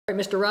All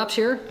right, Mr. Rops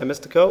here. And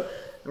Mr. Cole.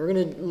 We're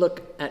going to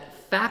look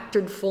at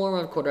factored form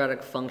of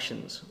quadratic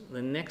functions.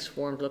 The next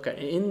form to look at.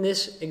 In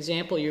this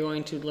example, you're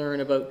going to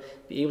learn about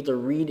being able to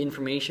read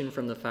information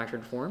from the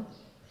factored form.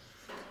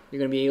 You're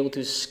going to be able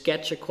to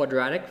sketch a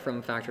quadratic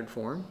from factored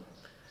form,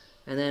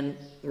 and then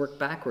work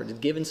backwards.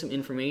 Given some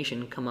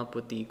information, come up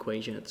with the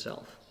equation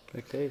itself.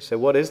 Okay, so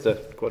what is the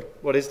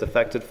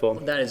factored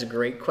form? That is a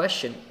great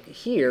question.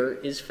 Here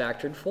is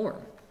factored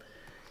form.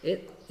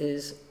 It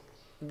is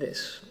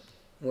this,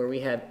 where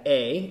we have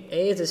A.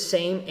 A is the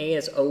same A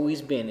as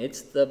always been.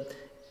 It's the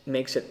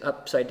makes it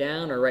upside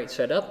down or right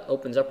side up,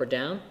 opens up or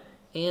down,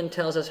 and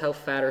tells us how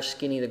fat or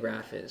skinny the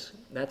graph is.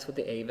 That's what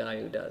the A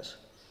value does.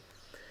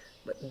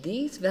 But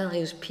these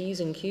values, P's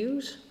and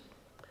Q's,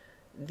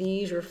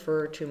 these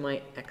refer to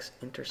my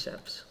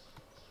x-intercepts.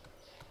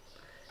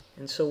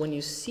 And so when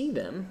you see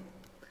them,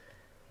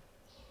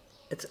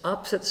 it's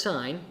opposite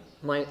sign.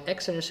 My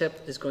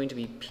x-intercept is going to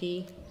be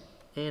P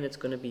and it's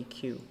going to be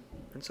Q.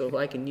 And so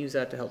I can use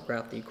that to help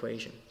graph the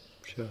equation.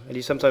 Sure. And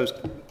you sometimes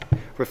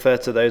refer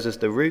to those as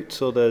the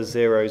roots or the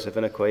zeros of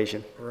an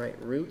equation. Right,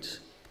 roots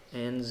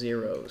and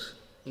zeros.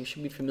 You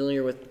should be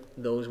familiar with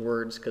those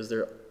words because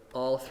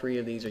all three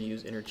of these are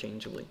used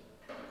interchangeably.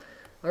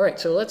 All right,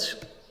 so let's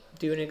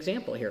do an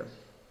example here.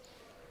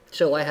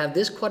 So I have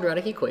this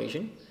quadratic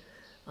equation.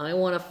 I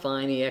want to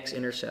find the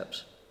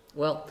x-intercepts.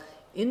 Well,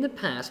 in the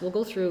past, we'll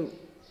go through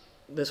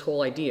this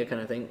whole idea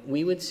kind of thing.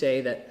 We would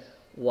say that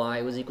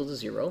y was equal to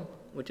 0,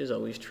 which is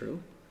always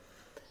true.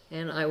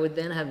 And I would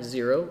then have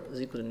 0 is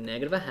equal to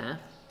negative a half,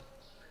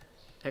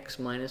 x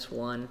minus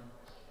 1,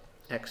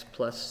 x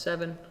plus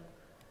 7.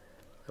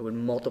 I would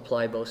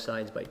multiply both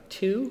sides by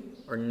 2,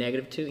 or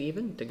negative 2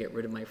 even, to get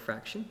rid of my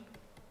fraction,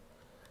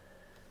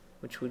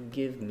 which would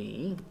give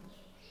me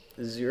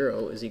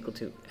 0 is equal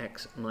to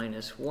x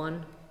minus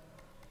 1,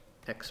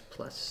 x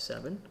plus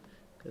 7,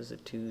 because the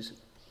 2's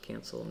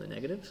cancel in the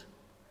negatives.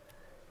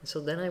 And so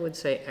then I would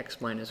say x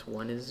minus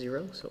 1 is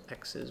 0, so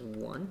x is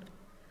 1.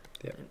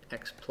 Yep. And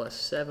x plus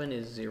 7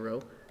 is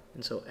 0,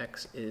 and so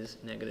x is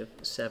negative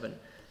 7.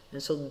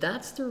 And so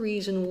that's the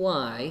reason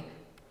why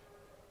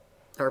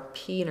our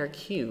P and our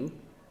Q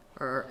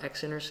are our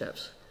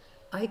x-intercepts.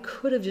 I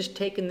could have just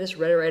taken this,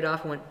 read it right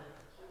off, and went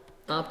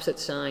opposite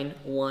sign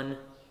 1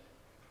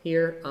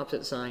 here,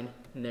 opposite sign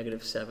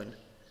negative 7.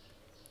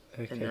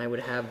 Okay. And I would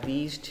have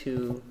these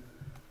two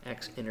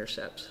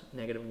x-intercepts,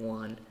 negative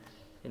 1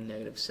 and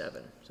negative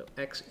 7. So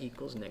x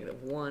equals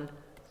negative 1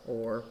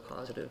 or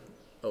positive,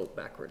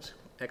 backwards.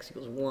 X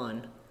equals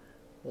 1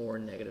 or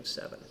negative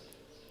 7.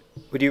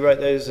 Would you write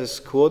those as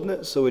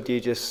coordinates or would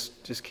you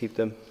just keep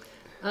them?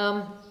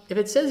 If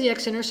it says the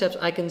x-intercepts,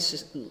 I can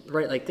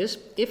write it like this.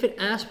 If it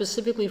asks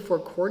specifically for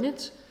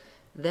coordinates,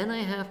 then I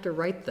have to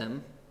write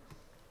them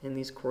in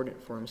these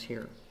coordinate forms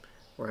here,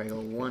 where I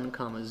go 1,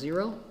 comma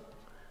 0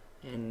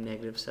 and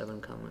negative 7,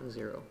 comma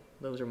 0.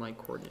 Those are my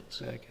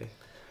coordinates. Okay.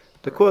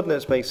 The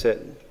coordinates makes it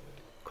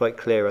quite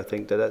clear, I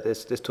think, that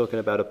it's talking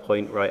about a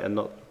point, right, and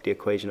not the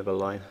equation of a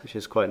line, which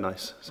is quite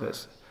nice. So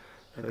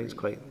I think it's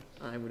quite...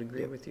 I would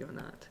agree with you on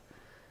that.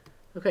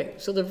 Okay,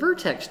 so the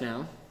vertex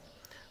now,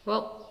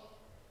 well,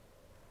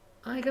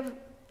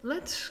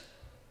 let's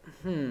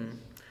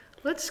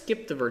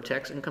skip the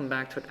vertex and come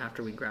back to it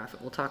after we graph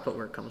it. We'll talk about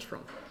where it comes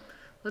from.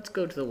 Let's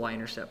go to the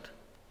y-intercept.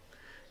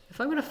 If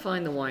I'm going to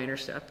find the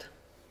y-intercept,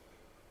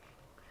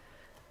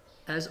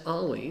 as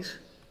always,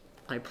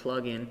 I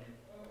plug in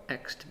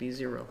x to be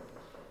 0.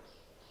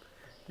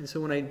 And so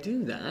when I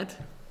do that,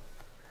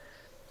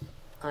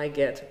 I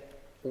get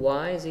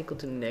y is equal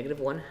to negative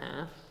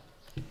 1/2,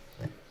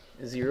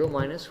 0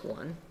 minus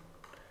 1,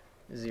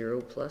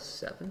 0 plus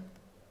 7.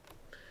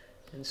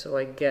 And so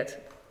I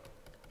get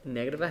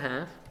negative a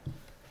half,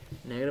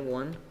 negative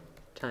 1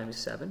 times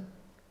 7.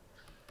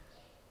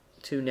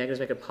 Two negatives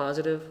make a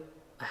positive.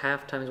 A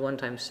half times 1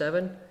 times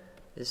 7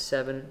 is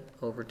 7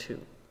 over 2.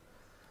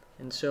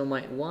 And so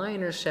my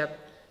y-intercept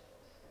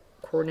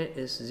coordinate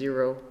is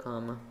 0,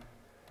 comma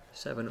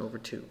 7 over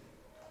 2.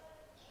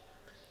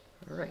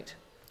 All right.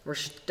 We're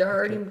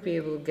starting to be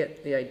able to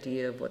get the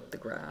idea of what the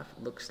graph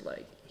looks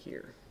like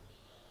here.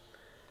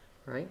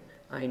 Right?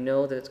 I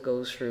know that it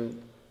goes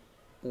through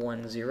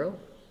 1, 0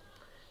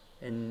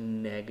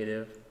 and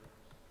negative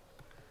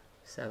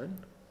 7.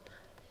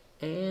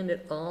 And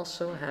it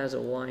also has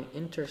a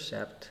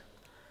y-intercept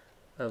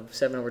of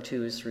 7 over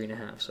 2 is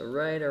 3.5. So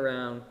right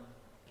around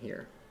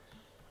here,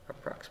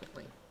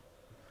 approximately.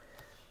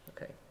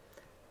 Okay.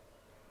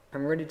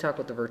 I'm ready to talk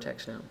about the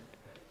vertex now.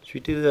 Should we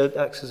do the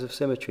axis of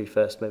symmetry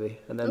first, maybe,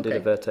 and then do the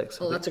vertex?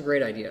 Oh, that's a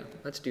great idea.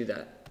 Let's do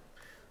that.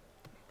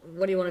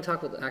 What do you want to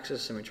talk about the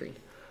axis of symmetry?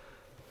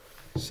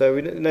 So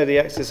we know the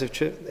axis of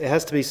it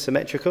has to be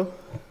symmetrical,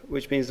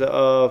 which means that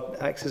our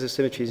axis of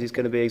symmetries is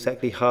going to be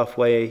exactly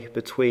halfway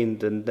between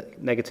the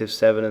negative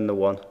 7 and the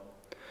 1.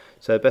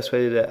 So the best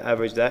way to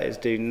average that is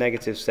do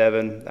negative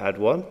 7 add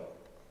 1,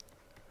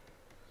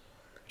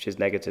 which is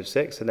negative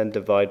 6, and then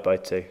divide by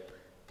 2.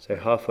 So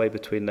halfway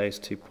between those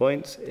 2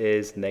 points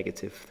is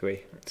negative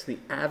 3. So the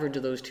average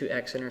of those two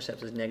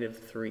x-intercepts is negative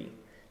 3.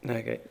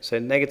 Okay, so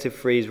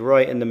 -3 is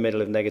right in the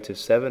middle of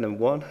 -7 and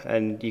 1,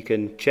 and you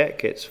can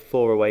check it's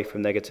 4 away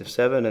from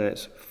 -7, and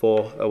it's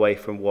 4 away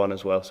from 1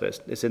 as well, so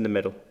it's in the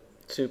middle.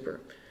 Super.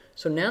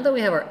 So now that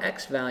we have our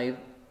x value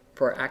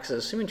for our axis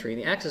of symmetry,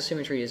 the axis of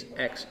symmetry is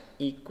x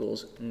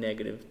equals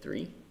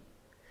 -3.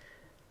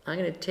 I'm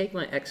going to take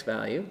my x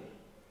value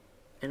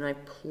and I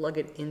plug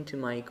it into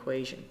my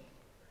equation.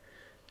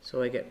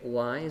 So I get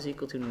y is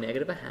equal to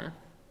 -1/2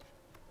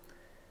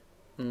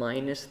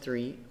 minus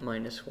 3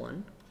 minus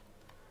 1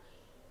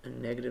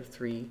 and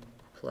 -3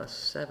 plus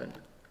 7.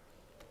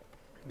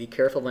 Be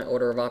careful of my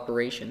order of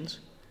operations.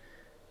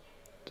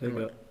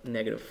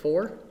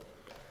 -4,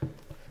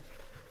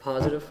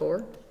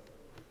 +4,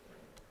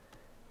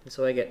 and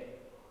so I get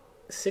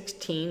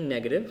 16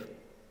 negative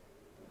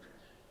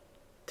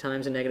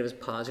times a negative is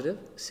positive.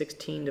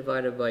 16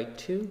 divided by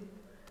 2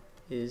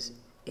 is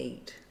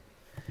 8.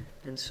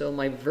 And so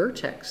my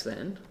vertex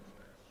then,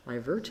 my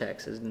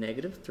vertex is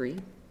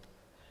 -3,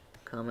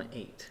 comma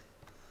 8.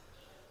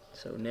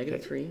 So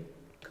 -3,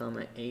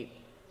 comma 8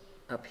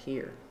 up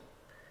here.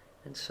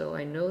 And so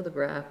I know the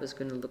graph is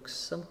going to look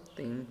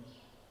something.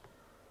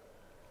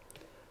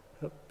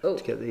 Oh,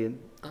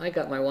 I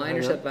got my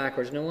y-intercept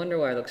backwards. No wonder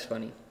why it looks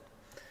funny.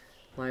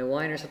 My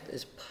y-intercept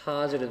is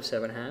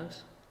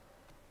 +7/2.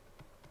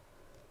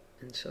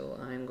 And so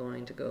I'm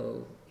going to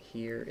go,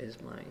 here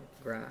is my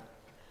graph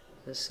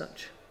as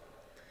such.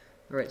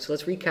 All right, so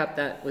let's recap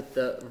that with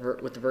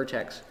the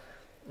vertex.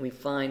 We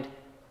find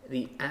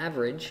the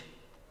average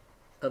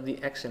of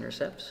the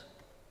x-intercepts,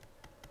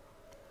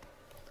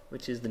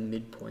 which is the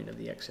midpoint of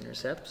the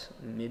x-intercepts,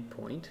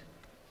 midpoint,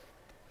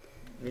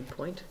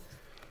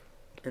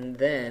 and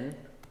then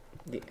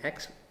the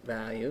x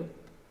value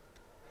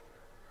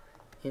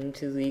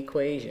into the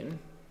equation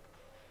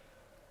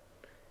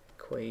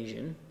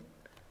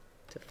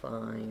to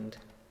find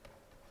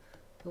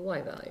the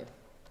y value.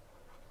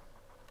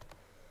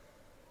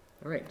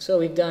 All right, so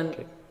we've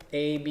done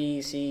A,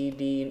 B, C,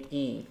 D, and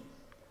E.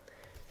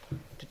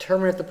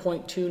 Determine if the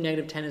point 2,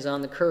 -10 is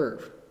on the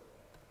curve.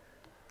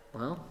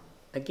 Well,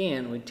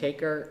 again, we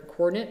take our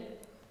coordinate,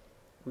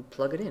 we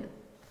plug it in.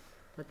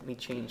 Let me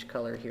change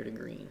color here to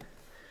green.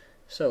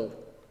 So,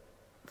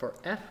 for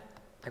F,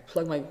 I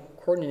plug my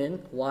coordinate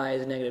in, y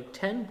is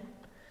 -10,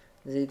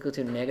 is equal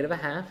to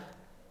 -1/2,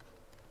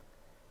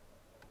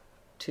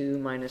 2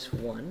 minus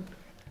 1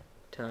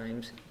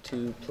 times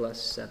 2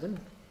 plus 7.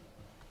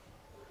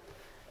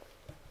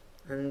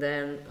 And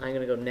then I'm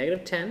going to go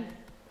 -10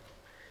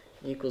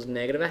 equals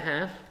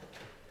 -1/2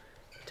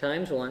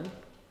 times 1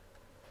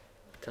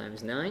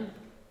 times 9,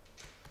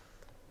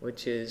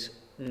 which is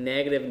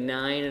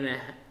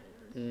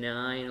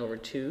 -9 over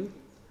 2,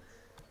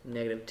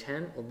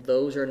 -10. Well,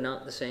 those are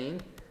not the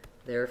same.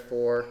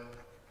 Therefore,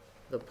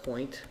 the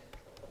point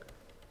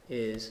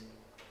is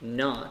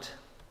not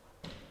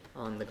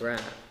on the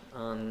graph.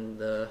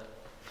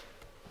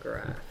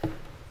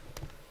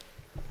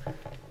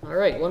 All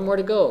right, one more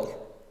to go.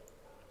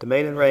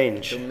 Domain and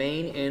range.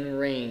 Domain and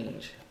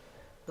range.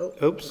 Oh,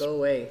 oops. Go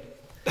away.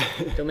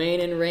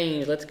 Domain and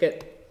range. Let's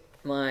get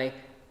my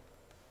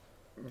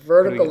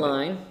vertical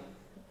line.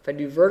 If I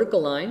do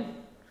vertical line,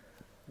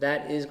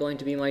 that is going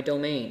to be my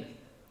domain.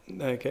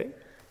 Okay.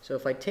 So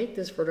if I take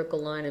this vertical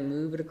line and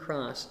move it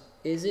across,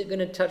 is it going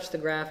to touch the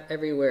graph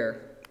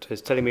everywhere? So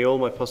it's telling me all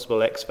my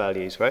possible x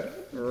values, right?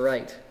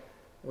 Right.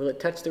 Will it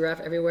touch the graph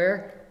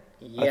everywhere?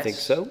 Yes. I think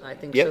so. I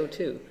think so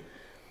too.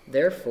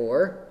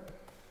 Therefore,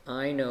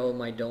 I know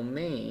my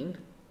domain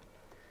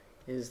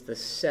is the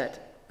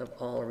set of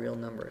all real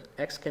numbers.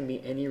 X can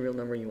be any real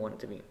number you want it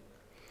to be.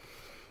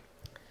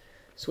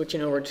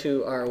 Switching over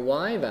to our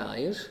y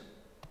values,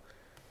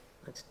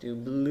 let's do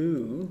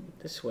blue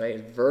this way,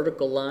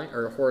 vertical line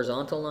or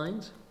horizontal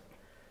lines.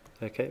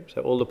 Okay,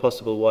 so all the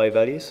possible y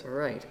values.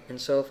 Right, and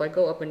so if I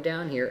go up and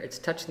down here, it's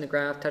touching the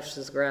graph,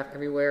 touches the graph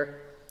everywhere,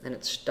 and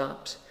it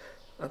stops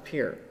up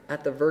here.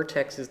 At the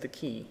vertex is the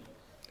key.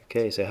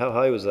 Okay, so how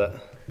high was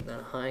that?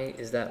 How high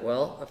is that?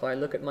 Well, if I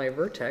look at my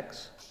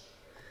vertex,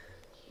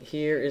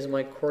 here is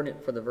my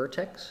coordinate for the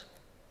vertex.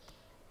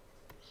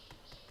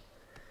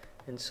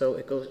 And so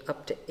it goes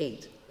up to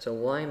 8. So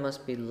y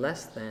must be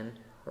less than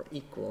or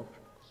equal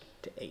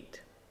to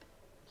 8.